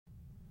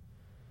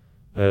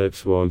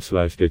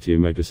Wong/Getty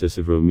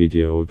ImagesSeveral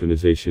media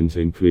organizations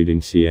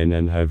including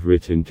CNN have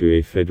written to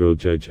a federal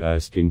judge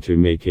asking to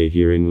make a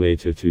hearing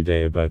later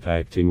today about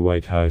acting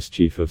White House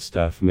Chief of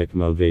Staff Mick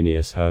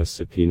Mulvaney's House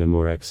subpoena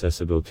more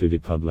accessible to the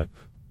public.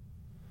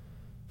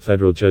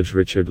 Federal Judge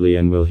Richard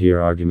Leon will hear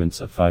arguments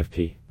at 5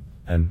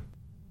 p.m.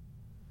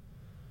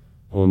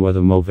 on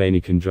whether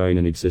Mulvaney can join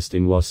an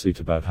existing lawsuit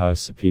about House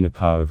subpoena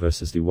power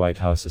versus the White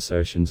House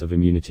assertions of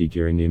immunity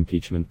during the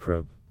impeachment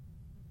probe.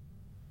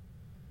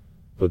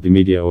 But the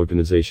media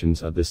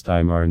organizations at this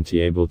time aren't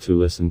able to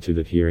listen to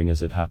that hearing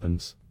as it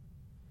happens.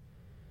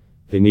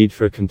 The need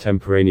for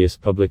contemporaneous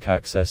public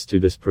access to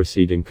this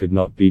proceeding could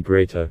not be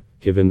greater,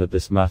 given that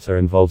this matter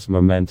involves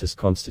momentous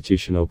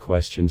constitutional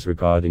questions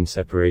regarding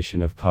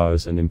separation of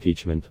powers and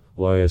impeachment,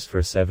 lawyers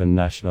for 7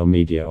 national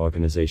media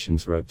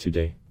organizations wrote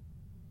today.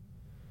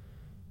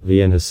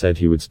 Leon has said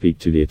he would speak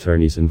to the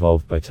attorneys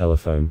involved by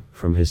telephone,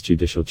 from his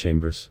judicial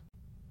chambers.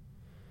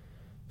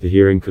 The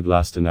hearing could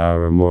last an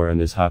hour or more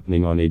and is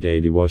happening on a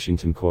day the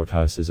Washington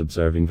courthouse is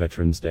observing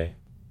Veterans Day.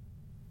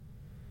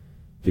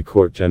 The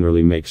court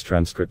generally makes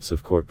transcripts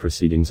of court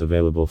proceedings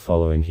available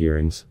following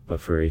hearings, but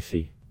for a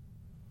fee.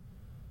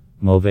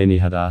 Mulvaney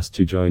had asked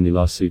to join the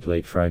lawsuit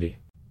late Friday.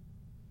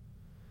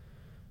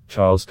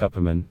 Charles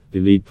Kupperman,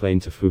 the lead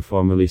plaintiff who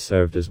formerly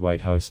served as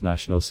White House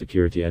National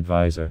Security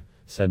Advisor,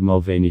 said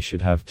Mulvaney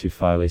should have to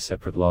file a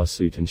separate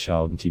lawsuit and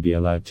shouldn't be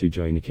allowed to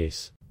join the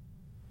case.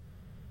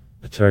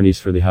 Attorneys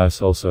for the House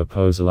also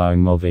oppose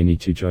allowing Mulvaney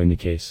to join the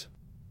case.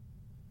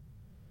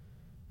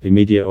 The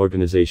media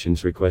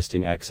organizations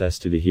requesting access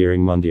to the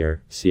hearing Monday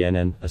are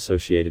CNN,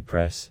 Associated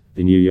Press,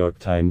 The New York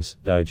Times,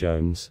 Dow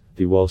Jones,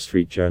 The Wall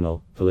Street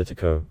Journal,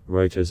 Politico,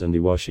 Reuters and The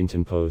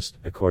Washington Post,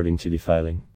 according to the filing.